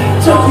up.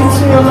 Tuck your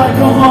tail like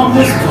a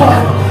harmless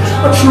pup.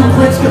 A true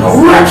prince gonna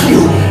wreck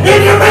you,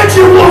 and your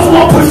mansion walls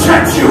won't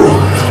protect you.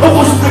 I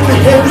was with the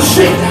head to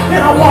shake,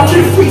 and I'm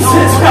watching feet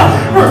since hell.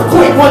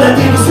 Earthquake while the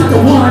demons hit the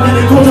wine, and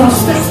they go down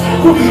stakes.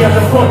 We'll be at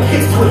the front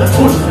gates with the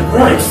torches and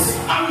grace.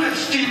 I'm the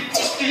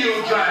steel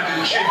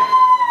driving chick.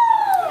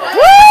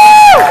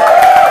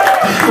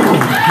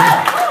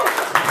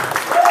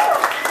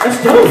 That's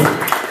dope.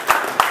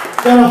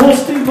 Got a whole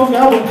steampunk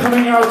album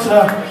coming out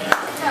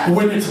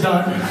when it's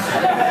done.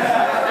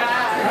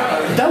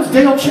 That was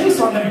Dale Chase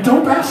on them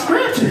dope ass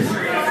scratches.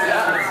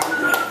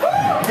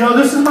 Yo,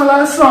 this is my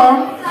last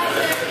song.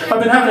 I've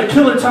been having a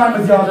killer time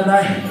with y'all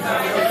tonight.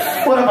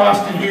 What up,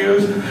 Austin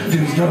Hughes?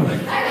 Dude's dope.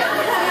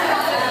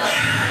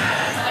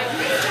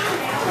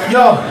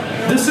 Yo,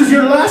 this is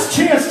your last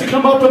chance to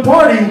come up and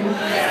party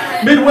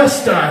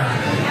Midwest style.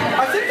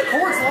 I think the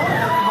chord's long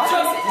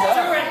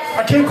enough.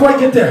 I can't quite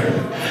get there.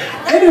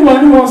 Anyone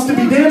who wants to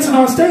be dancing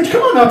on stage,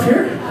 come on up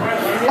here.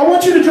 I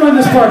want you to join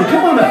this party.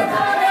 Come on up.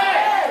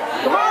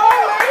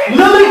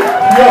 Lily,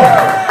 yo.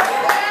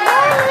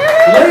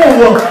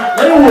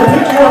 Leia will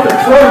pick you up and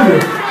throw you.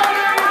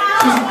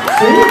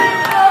 See?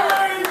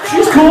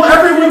 She's cool.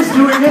 Everyone's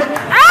doing it.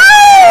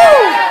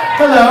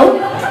 Hello.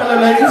 Hello,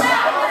 ladies.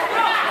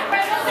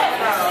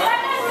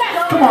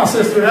 Come on,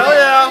 sister. Hell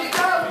yeah.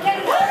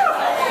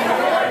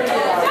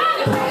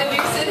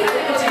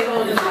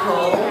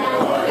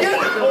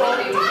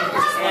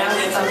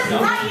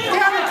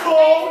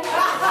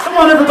 Come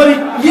on, everybody.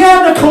 Yeah,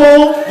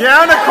 Nicole.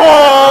 Yeah,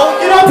 Nicole.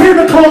 Get up here,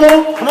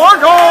 Nicole. Come on,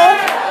 Cole.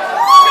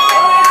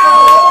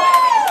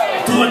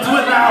 Do it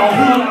now.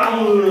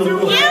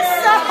 Yes,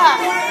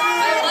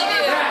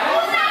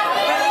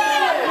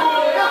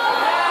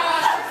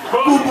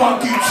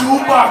 Bubaki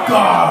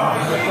Chewbacca.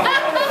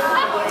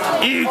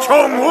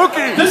 Chong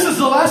Wookie. This is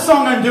the last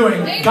song I'm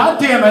doing. God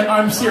damn it,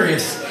 I'm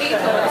serious.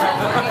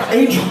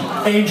 Angel.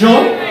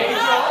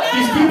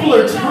 These people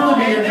are telling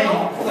me your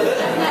name.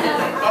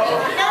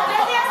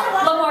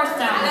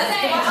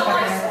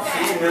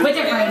 What's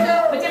your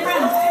friend? What's your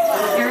friend?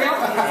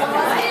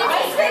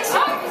 Ariel?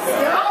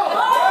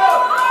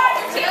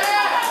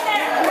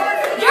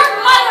 Your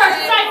mother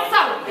said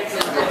so!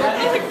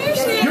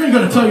 You ain't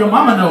gonna tell your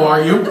mama no,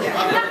 are you?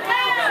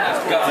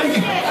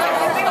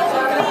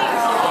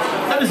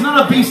 That is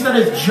not a beast, that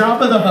is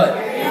Jabba the Hutt.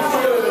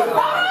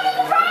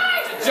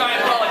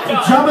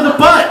 Jabba the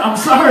butt, I'm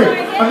sorry.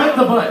 I meant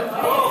the butt.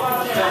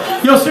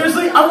 Yo,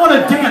 seriously, I want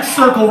a dance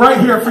circle right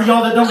here for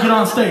y'all that don't get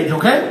on stage,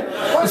 okay?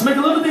 Let's make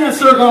a little dance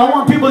circle. I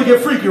want people to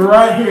get freaky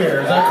right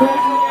here. Is that cool?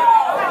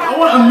 I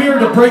want Amir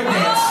to break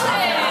dance.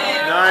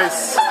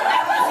 Nice.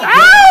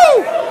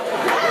 Ow!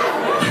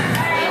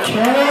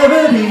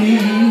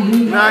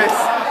 Cavity. Nice.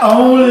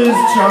 All this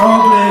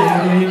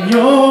chocolate in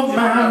your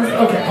mouth.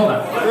 Okay, hold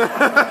on.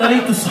 That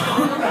ain't the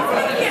song.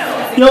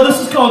 Yo,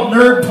 this is called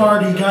Nerd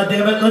Party,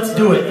 goddammit. Let's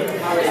do it.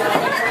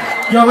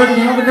 Y'all ready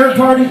to have a nerd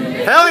party?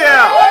 Hell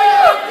yeah.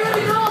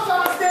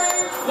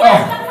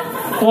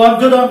 Oh,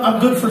 well, I'm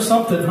good for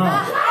something,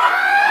 huh?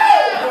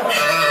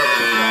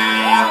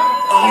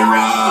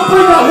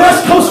 Bring that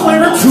West Coast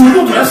flavor to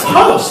the West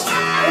Coast.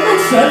 That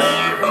makes sense.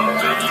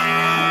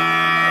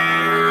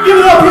 Give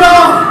it up,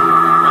 y'all.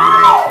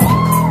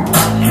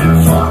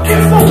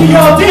 Get funky,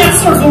 y'all. Dance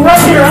circle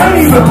right here. I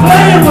ain't even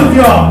playing with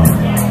y'all.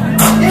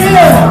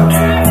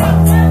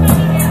 Yeah.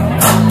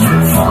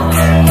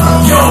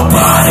 Your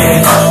body,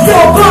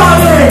 Your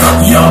body.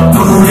 your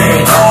booty,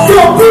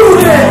 Your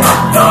booty.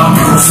 the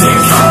music,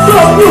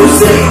 Your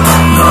music.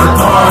 nerd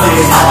party,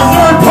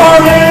 Nerd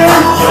party.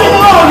 Sing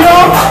along,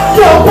 y'all.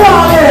 Your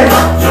body.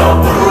 your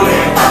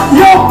booty,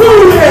 Your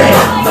booty.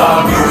 the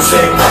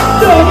music,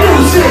 The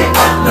music.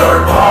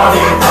 nerd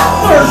party.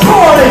 Nerd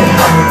party.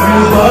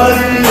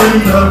 Everybody in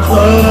the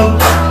club,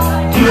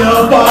 get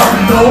up off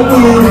your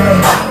booty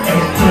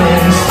and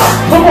dance,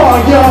 Come on,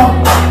 y'all.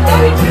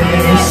 and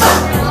dance.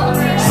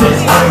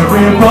 Since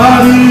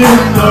everybody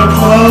in the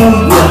club,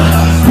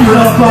 get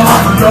up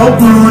off your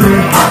booty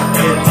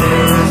and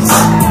dance,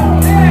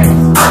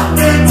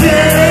 and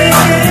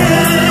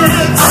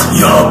dance.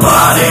 Your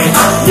body,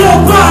 Your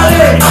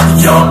body.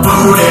 your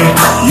booty,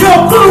 Your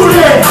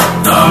booty.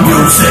 the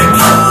music,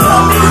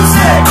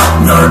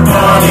 nerd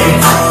party,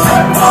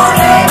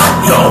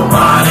 your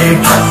body,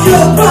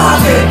 Your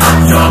body.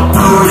 your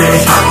booty,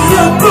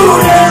 Your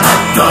booty.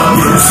 the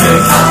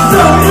music,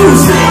 The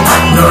music.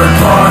 nerd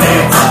party.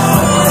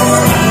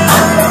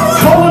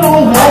 Calling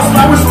all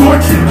wallflowers,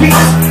 dorks, and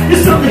geeks.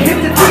 It's time to hit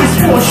the dance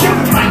floor,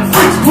 shaking like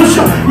freaks. Push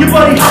up your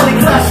buddy holly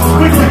glasses,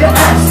 wiggle your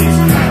asses.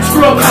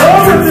 Scrub all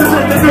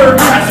represent the nerd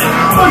masses.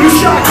 Oh, you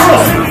shy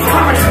girls, making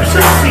comics are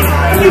sexy.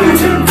 And you can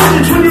turn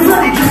vintage when you're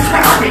ready, just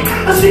text me.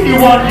 I seen you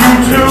on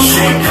YouTube.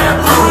 Shake that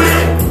booty,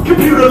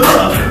 Computer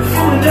love,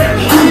 food that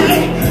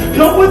cutie.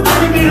 Come with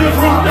 30 meters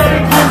long that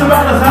includes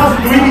about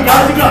 1,000 greedy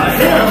guys who got a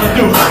hair to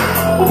do.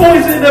 My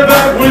boys in the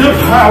back with the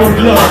power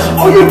gloves.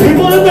 All you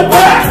people in the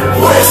back,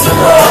 where's the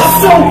love?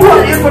 don't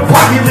worry if the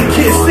popular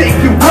kids think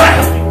you whack.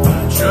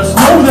 Just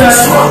know that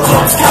Small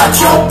clubs got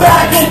your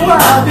back. go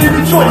wild in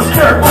the choice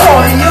nerd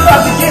party. You're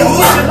about to get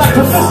looking like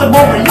Professor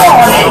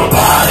Moriarty. Your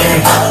body,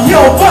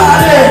 Your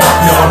body,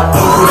 your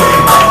booty,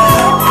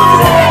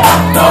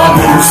 the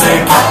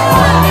music,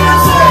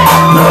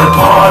 nerd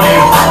party.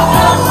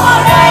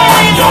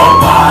 Your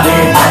body,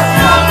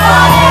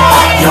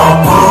 your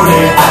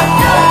booty,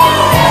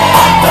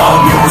 the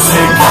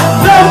music,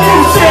 the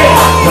music,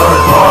 nerd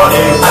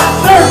party.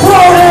 nerd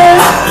party.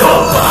 Your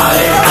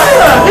body,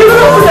 Yeah, give it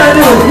up for that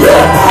dude.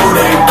 Yeah,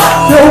 booty,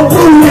 your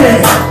booty,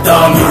 the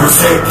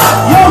music,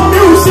 your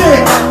music,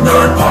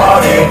 nerd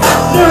party.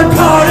 nerd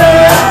party.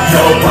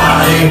 Your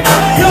body,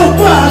 Your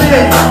body,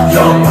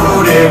 your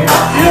booty,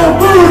 your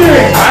booty.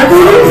 I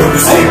booty.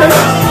 music,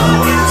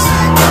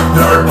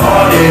 nerd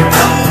party.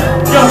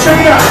 Yo, check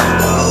it out.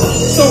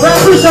 So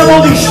rappers have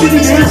all these shitty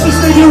dances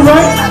they do,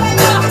 right?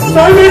 So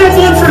I made up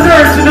one for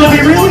nerds, and it'll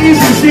be real easy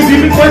to see if you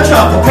can catch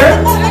up, okay?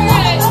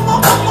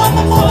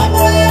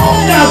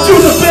 Now do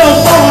the bell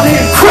on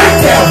in, crack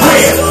that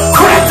whip,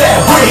 crack that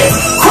whip,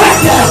 crack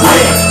that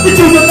whip. You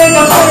do the thing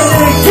I'm saying,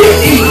 and get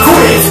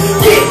equipped,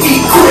 get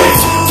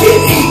equipped, get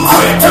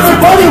equipped.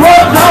 Everybody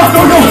right now,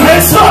 throw your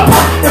hands up.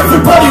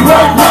 Everybody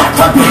right now,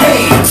 clap your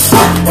hands.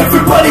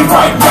 Everybody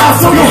right now,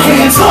 throw your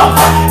hands up.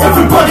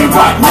 Everybody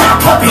right now,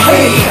 clap your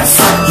hands.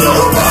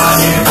 Your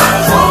body,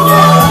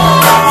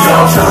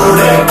 your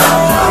booty,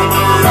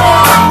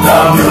 the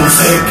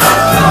music,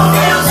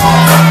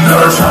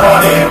 nerd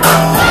party.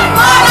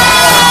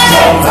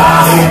 Your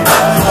body,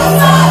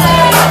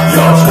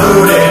 your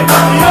booty,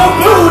 Your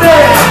booty,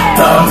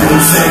 the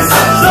music,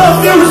 the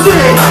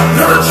music,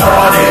 nerd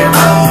party.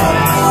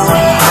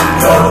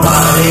 Your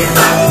body,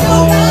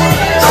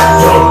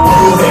 your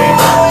booty,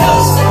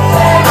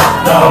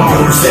 the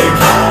music,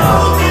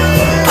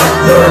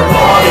 nerd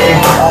party.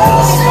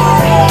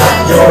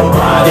 Your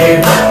body,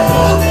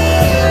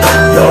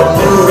 your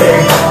booty,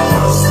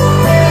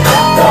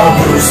 the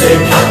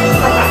music,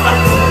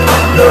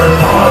 nerd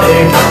party.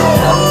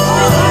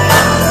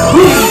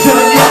 we done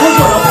it, we're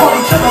gonna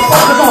party till the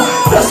fucking bone.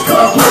 Let's go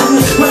get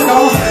this sweat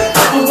on.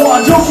 I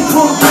want Donkey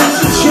Kong dance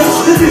and chest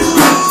to this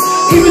beat.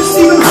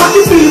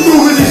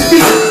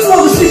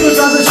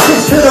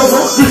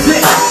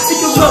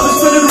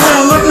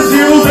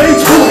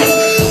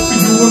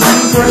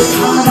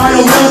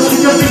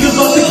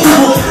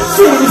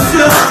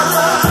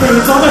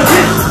 ladies on the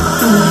hit,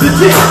 through the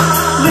dick.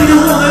 Later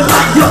on at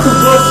night, y'all can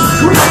watch the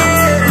screen.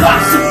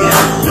 Lots of men,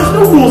 there's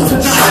no rules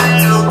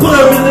tonight.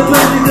 Club in the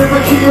lady, never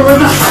here or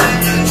not.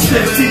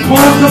 Sexy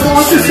palms, come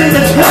on, this ain't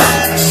a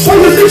test. Why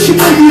you think she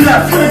gave you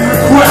that friend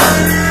request?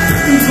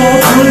 It's all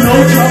good, no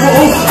trouble,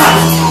 oh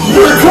house.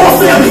 Nerdcore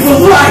family for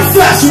life,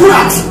 that's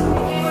right.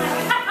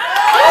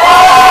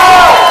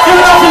 Give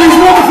it up for these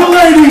wonderful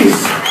ladies.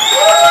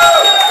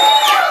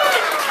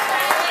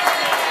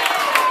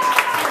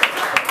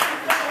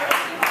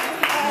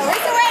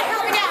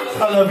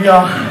 I love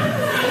y'all.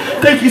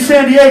 Thank you,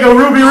 San Diego,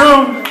 Ruby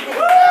Room.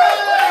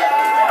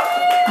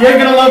 You're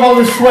gonna love all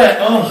this sweat.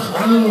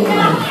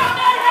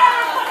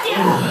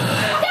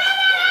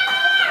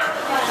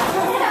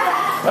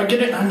 I'm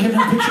getting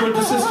a picture with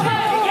the sister.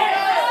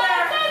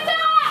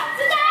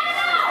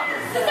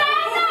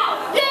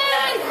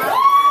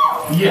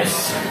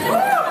 Yes.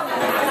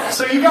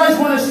 So you guys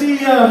want to see?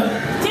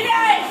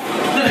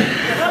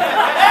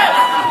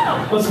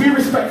 Let's be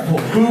respectful.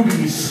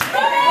 Boobies.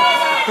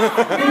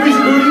 Boobies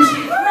and booties.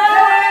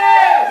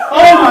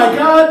 Oh my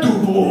God!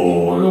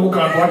 Oh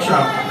God! Watch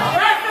out!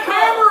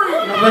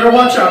 You better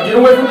watch out. Get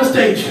away from the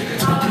stage.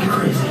 It's about to get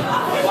crazy.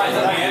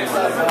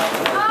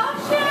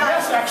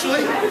 Yes,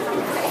 actually.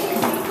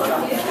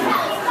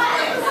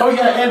 Oh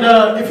yeah, and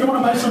if you want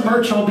to buy some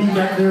merch, I'll be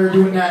back there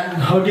doing that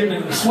and hugging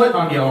and sweating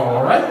on y'all.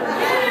 All right?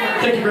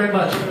 Thank you very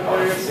much.